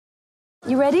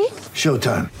You ready?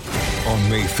 Showtime. On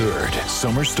May 3rd,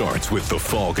 summer starts with The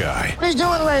Fall Guy. Let's do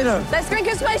it later. Let's drink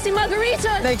a spicy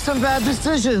margarita. Make some bad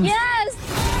decisions.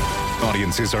 Yes!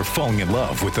 Audiences are falling in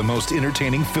love with the most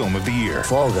entertaining film of the year.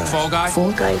 Fall Guy. Fall Guy?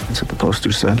 Fall guy. That's what the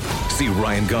poster said. See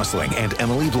Ryan Gosling and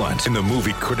Emily Blunt in the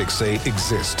movie critics say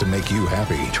exists to make you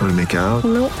happy. Trying to make it out?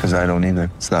 Nope. Because I don't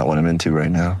either. It's not what I'm into right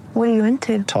now. What are you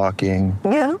into? Talking.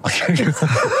 Yeah.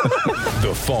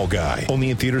 The Fall Guy.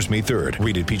 Only in theaters May 3rd.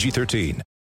 Rated PG-13.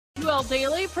 UL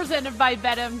Daily, presented by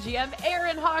BetMGM.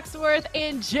 Aaron Hawksworth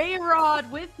and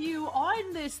J-Rod with you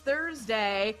on this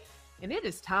Thursday, and it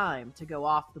is time to go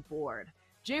off the board.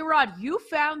 J-Rod, you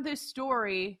found this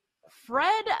story.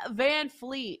 Fred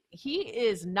VanVleet, he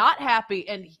is not happy,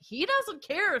 and he doesn't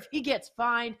care if he gets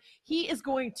fined. He is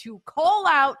going to call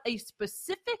out a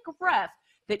specific ref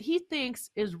that he thinks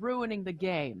is ruining the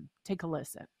game. Take a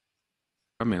listen.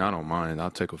 I mean, I don't mind. I'll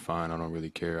take a fine. I don't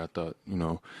really care. I thought,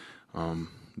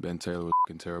 Ben Taylor was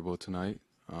terrible tonight.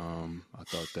 I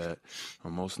thought that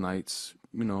on most nights,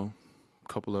 a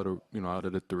couple of the, out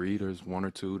of the three, there's one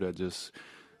or two that just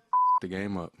the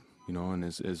game up, and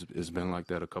it's been like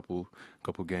that a couple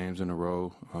games in a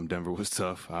row. Denver was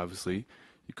tough, obviously.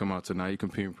 You come out tonight, you're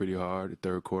competing pretty hard. The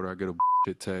third quarter, I get a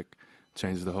shit tech,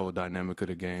 changes the whole dynamic of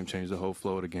the game, changes the whole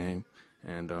flow of the game.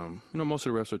 And, most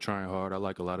of the refs are trying hard. I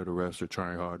like a lot of the refs are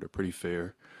trying hard. They're pretty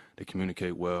fair. They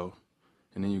communicate well.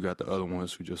 And then you got the other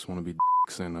ones who just want to be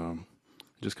dicks and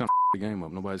just kind of the game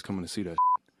up. Nobody's coming to see that.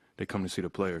 They come to see the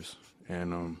players.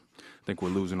 And I think we're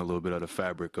losing a little bit of the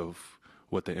fabric of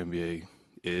what the NBA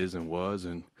is and was.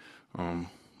 And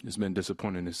it's been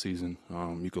disappointing this season.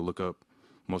 You could look up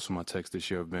most of my texts this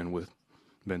year have been with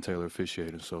Ben Taylor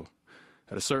officiating. So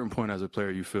at a certain point as a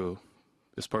player, you feel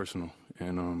it's personal.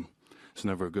 And it's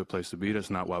never a good place to be. That's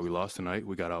not why we lost tonight.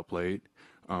 We got outplayed.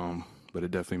 But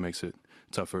it definitely makes it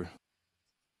tougher.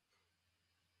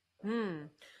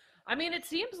 I mean, it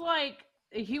seems like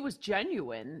he was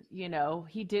genuine.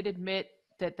 He did admit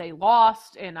that they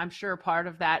lost, and I'm sure part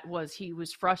of that was he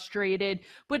was frustrated.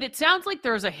 But it sounds like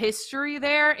there's a history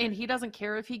there, and he doesn't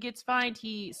care if he gets fined.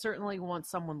 He certainly wants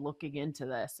someone looking into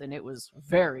this, and it was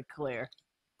very clear.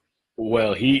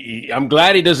 Well, I'm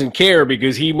glad he doesn't care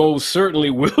because he most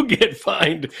certainly will get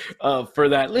fined for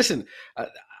that. Listen,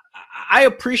 I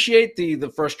appreciate the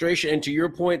frustration, and to your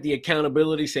point, the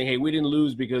accountability, saying, hey, we didn't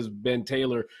lose because Ben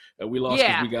Taylor, we lost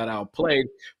because we got outplayed.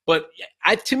 But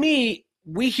to me,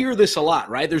 we hear this a lot,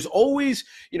 right? There's always,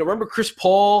 remember Chris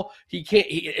Paul,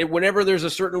 whenever there's a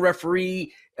certain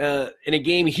referee in a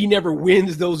game, he never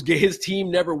wins his team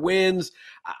never wins.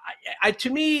 To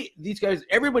me, these guys,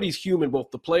 everybody's human,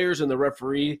 both the players and the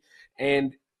referee,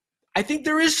 and I think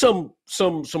there is some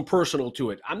personal to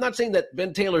it. I'm not saying that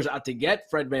Ben Taylor's out to get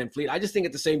Fred VanVleet. I just think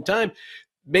at the same time,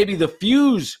 maybe the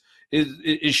fuse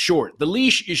is short. The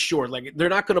leash is short. Like, they're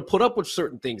not going to put up with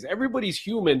certain things. Everybody's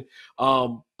human,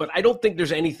 but I don't think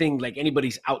there's anything like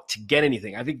anybody's out to get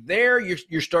anything. I think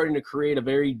you're starting to create a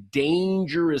very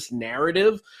dangerous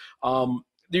narrative.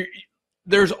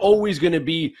 There's always going to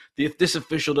be, if this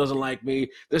official doesn't like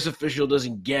me, this official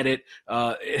doesn't get it.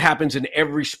 It happens in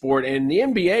every sport. And in the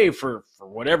NBA, for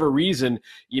whatever reason,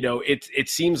 it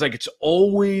seems like it's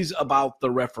always about the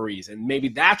referees. And maybe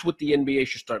that's what the NBA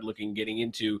should start getting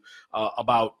into,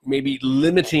 about maybe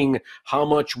limiting how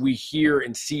much we hear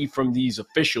and see from these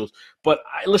officials. But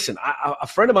listen, a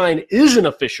friend of mine is an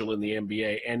official in the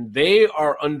NBA, and they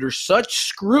are under such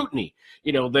scrutiny.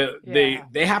 They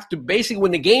have to basically,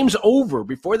 when the game's over,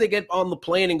 before they get on the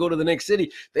plane and go to the next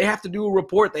city, they have to do a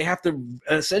report. They have to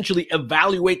essentially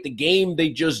evaluate the game they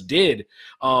just did.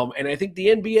 And I think the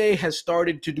NBA has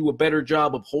started to do a better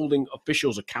job of holding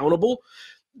officials accountable.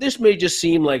 This may just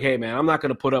seem like, hey, man, I'm not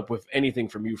going to put up with anything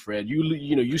from you, Fred.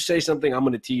 You say something, I'm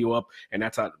going to tee you up, and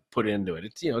that's how to put into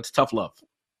it. It's tough love.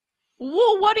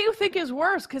 Well, what do you think is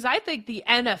worse? Because I think the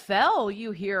NFL,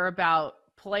 you hear about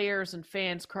players and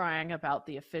fans crying about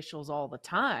the officials all the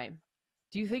time.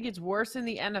 Do you think it's worse in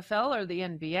the NFL or the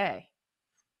NBA?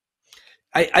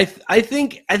 I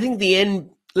think in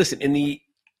the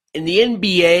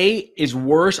NBA is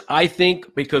worse, I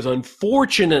think, because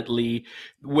unfortunately,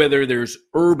 whether there's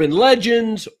urban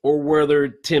legends or whether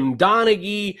Tim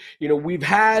Donaghy, we've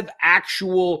had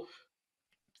actual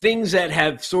things that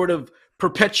have sort of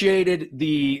perpetuated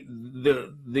the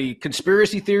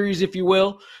conspiracy theories, if you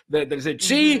will, that said,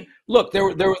 see, look,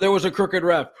 there was a crooked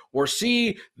ref, or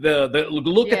see the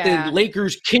look at the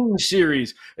Lakers Kings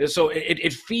series. So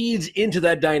it feeds into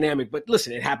that dynamic. But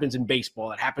listen, it happens in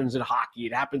baseball, it happens in hockey,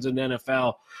 it happens in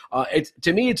NFL.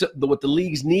 To me, it's what the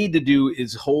leagues need to do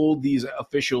is hold these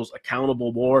officials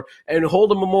accountable more and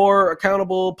hold them more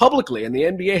accountable publicly. And the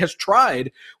NBA has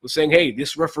tried with saying, hey,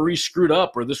 this referee screwed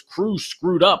up or this crew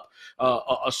screwed up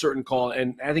a certain call.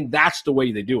 And I think that's the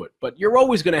way they do it. But you're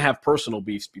always going to have personal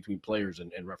beefs between players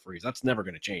and referees. That's never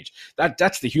going to change.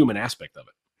 That's the human aspect of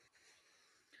it.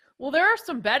 Well, there are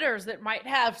some bettors that might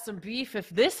have some beef if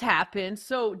this happens.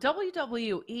 So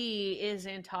WWE is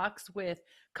in talks with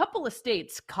a couple of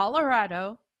states,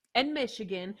 Colorado and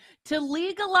Michigan, to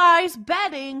legalize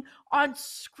betting on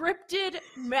scripted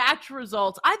match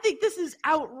results. I think this is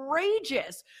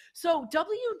outrageous. So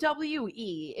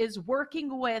WWE is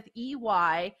working with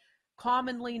EY,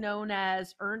 commonly known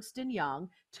as Ernst & Young,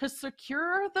 to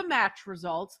secure the match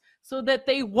results so that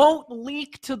they won't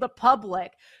leak to the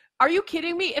public. Are you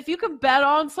kidding me? If you can bet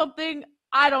on something,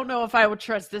 I don't know if I would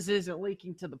trust this isn't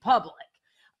leaking to the public.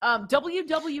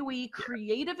 WWE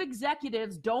creative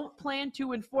executives don't plan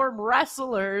to inform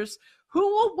wrestlers who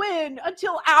will win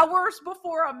until hours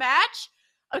before a match.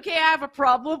 Okay, I have a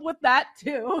problem with that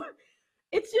too.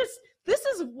 It's just, this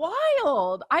is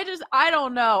wild. I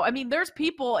don't know. I mean, there's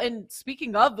people, and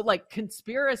speaking of like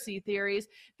conspiracy theories,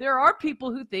 there are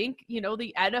people who think,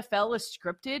 the NFL is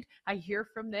scripted. I hear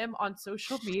from them on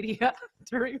social media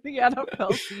during the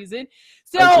NFL season.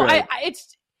 So right.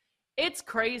 It's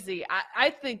crazy. I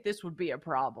think this would be a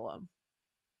problem.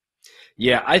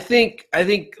 Yeah, I think.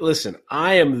 Listen,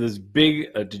 I am as big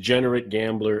a degenerate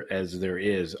gambler as there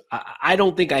is. I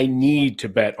don't think I need to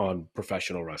bet on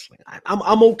professional wrestling.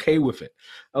 I'm okay with it.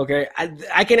 Okay,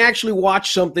 I can actually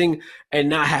watch something and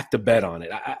not have to bet on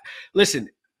it. Listen,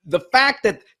 the fact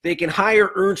that they can hire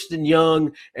Ernst &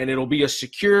 Young and it'll be a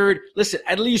secured. Listen,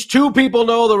 at least two people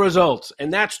know the results,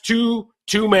 and that's too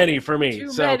many for me.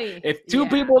 If two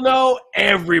people know,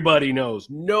 everybody knows.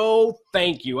 No,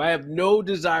 thank you. I have no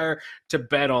desire to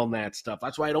bet on that stuff.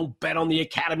 That's why I don't bet on the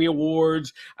Academy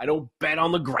Awards. I don't bet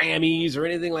on the Grammys or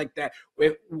anything like that.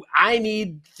 I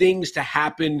need things to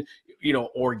happen,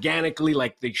 organically,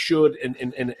 like they should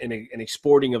in a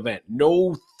sporting event.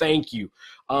 No, thank you.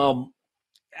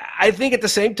 I think at the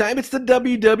same time, it's the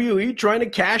WWE trying to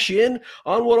cash in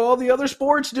on what all the other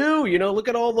sports do. Look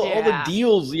at all the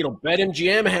deals,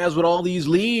 BetMGM has with all these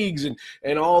leagues and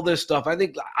all this stuff. I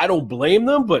don't blame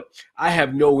them, but I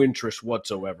have no interest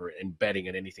whatsoever in betting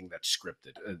on anything that's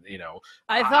scripted.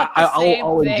 I thought the same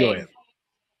I'll thing. enjoy it.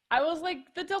 I was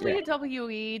like, the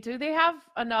WWE, do they have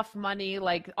enough money?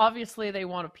 Like, obviously they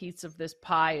want a piece of this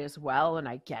pie as well, and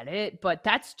I get it, but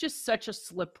that's just such a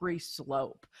slippery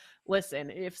slope. Listen,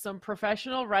 if some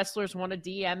professional wrestlers want to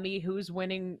DM me who's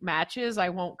winning matches, I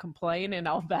won't complain and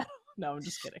I'll bet. No, I'm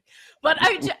just kidding. But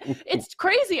it's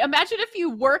crazy. Imagine if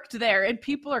you worked there and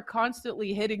people are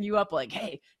constantly hitting you up like,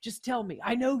 hey, just tell me.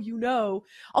 I know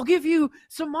I'll give you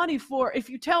some money if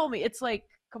you tell me. It's like,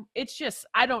 it's just,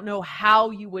 I don't know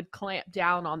how you would clamp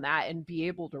down on that and be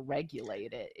able to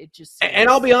regulate it. It just and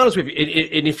I'll be honest with you,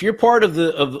 and if you're part of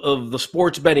the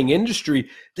sports betting industry,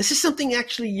 this is something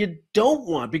actually you don't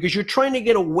want, because you're trying to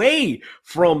get away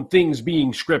from things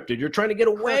being scripted. You're trying to get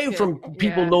away from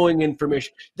people knowing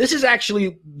information. This is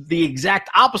actually the exact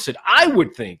opposite, I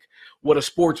would think, what a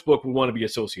sports book would want to be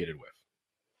associated with.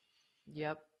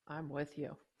 Yep, I'm with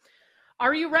you.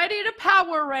 Are you ready to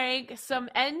power rank some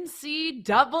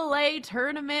NCAA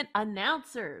tournament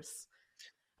announcers?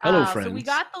 Hello, friends. So we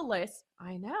got the list.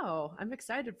 I know. I'm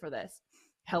excited for this.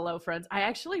 Hello, friends. I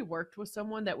actually worked with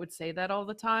someone that would say that all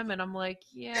the time, and I'm like,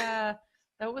 yeah,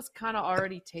 that was kind of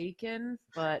already taken,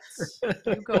 but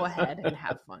you go ahead and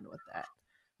have fun with that.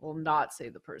 Will not say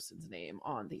the person's name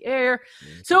on the air.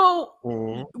 So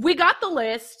we got the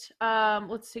list.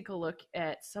 Let's take a look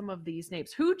at some of these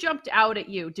names. Who jumped out at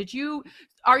you?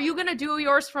 Are you going to do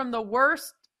yours from the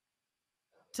worst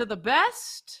to the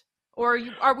best? Or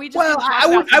are we just I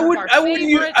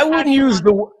wouldn't use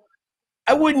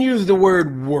the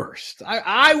word worst.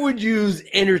 I would use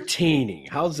entertaining.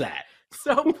 How's that?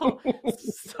 So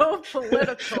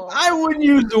political. I wouldn't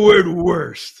use the word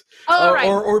worst. All right,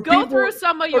 or go people, through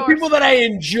some of yours. People that I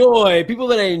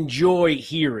enjoy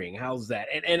hearing. How's that?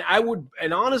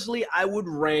 And honestly, I would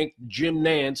rank Jim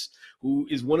Nantz, who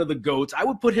is one of the GOATs. I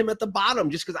would put him at the bottom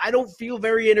just because I don't feel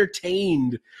very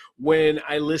entertained when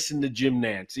I listen to Jim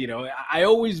Nantz. I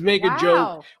always make a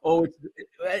joke.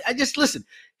 I just listen.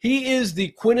 He is the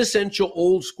quintessential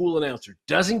old school announcer.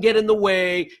 Doesn't get in the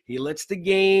way. He lets the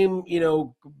game,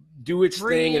 do its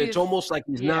thing, and it's almost like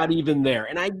he's not even there.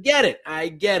 And I get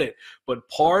it. But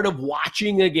part of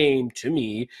watching a game, to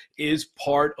me, is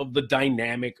part of the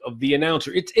dynamic of the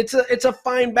announcer. It's a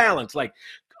fine balance. Like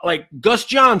Gus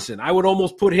Johnson, I would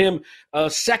almost put him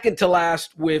second to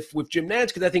last with Jim Nantz,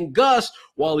 because I think Gus,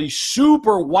 while he's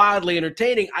super wildly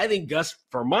entertaining, I think Gus,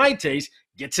 for my taste,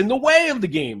 gets in the way of the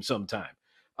game sometime.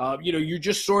 You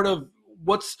just sort of,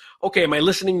 am I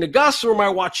listening to Gus or am I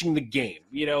watching the game?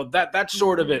 That's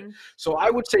sort of it. So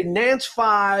I would say Nantz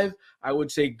 5. I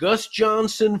would say Gus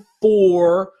Johnson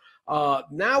 4.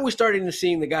 Now we're starting to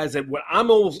see the guys that I'm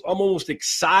almost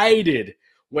excited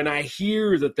when I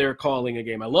hear that they're calling a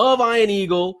game. I love Ian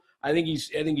Eagle. I think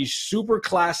he's super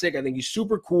classic. I think he's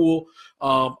super cool.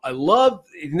 I love,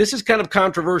 and this is kind of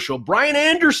controversial, Brian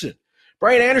Anderson.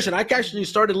 I actually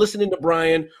started listening to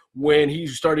Brian when he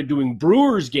started doing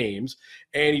Brewers games,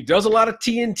 and he does a lot of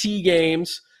TNT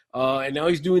games, and now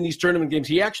he's doing these tournament games.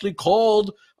 He actually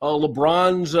called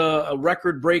LeBron's a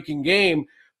record-breaking game.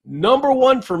 Number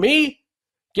one for me,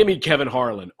 give me Kevin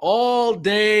Harlan all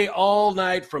day, all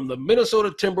night, from the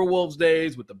Minnesota Timberwolves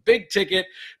days with the big ticket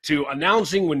to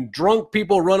announcing when drunk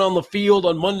people run on the field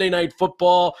on Monday Night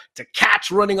Football to cats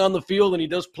running on the field, and he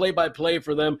does play-by-play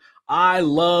for them. I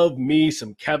love me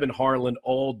some Kevin Harlan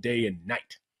all day and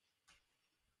night.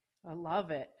 I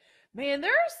love it. Man,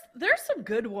 there's some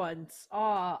good ones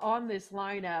on this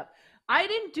lineup. I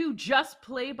didn't do just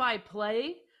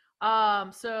play-by-play,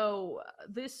 so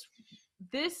this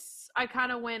I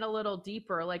kind of went a little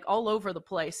deeper, like all over the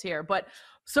place here. But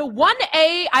so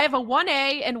 1A, I have a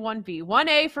 1A and 1B.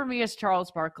 1A for me is Charles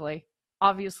Barkley.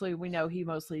 Obviously, we know he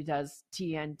mostly does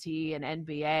TNT and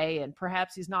NBA, and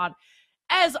perhaps he's not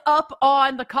as up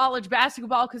on the college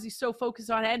basketball because he's so focused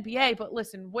on NBA. But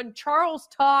listen, when Charles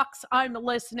talks, I'm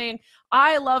listening.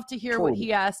 I love to hear what he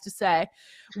has to say.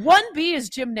 1B is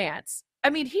Jim Nantz.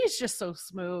 I mean, he's just so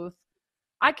smooth.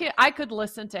 I could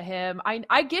listen to him.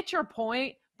 I get your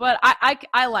point, but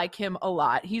I like him a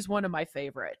lot. He's one of my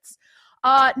favorites.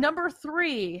 Number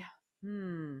 3.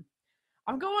 I'm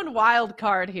going wild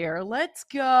card here. Let's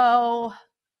go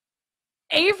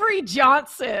Avery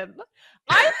Johnson.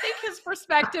 I think his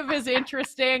perspective is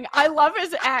interesting. I love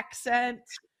his accent.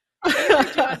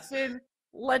 Avery Johnson,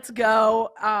 let's go.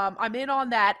 I'm in on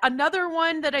that. Another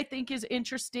one that I think is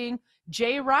interesting,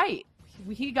 Jay Wright.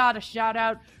 He got a shout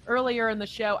out earlier in the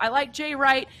show. I like Jay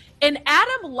Wright. And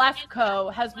Adam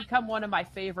Lefkoe has become one of my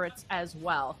favorites as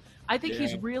well. I think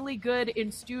he's really good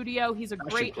in studio. He's a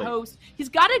great host. He's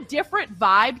got a different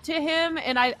vibe to him,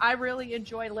 and I really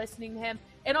enjoy listening to him.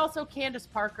 And also Candace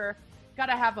Parker. Got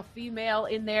to have a female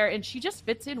in there, and she just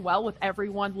fits in well with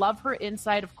everyone. Love her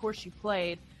insight. Of course, she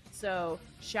played. So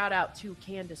shout out to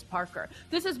Candace Parker.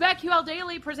 This is BetQL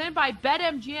Daily presented by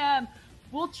BetMGM.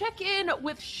 We'll check in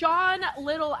with Sean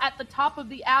Little at the top of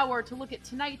the hour to look at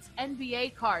tonight's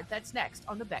NBA card. That's next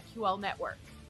on the BetQL Network.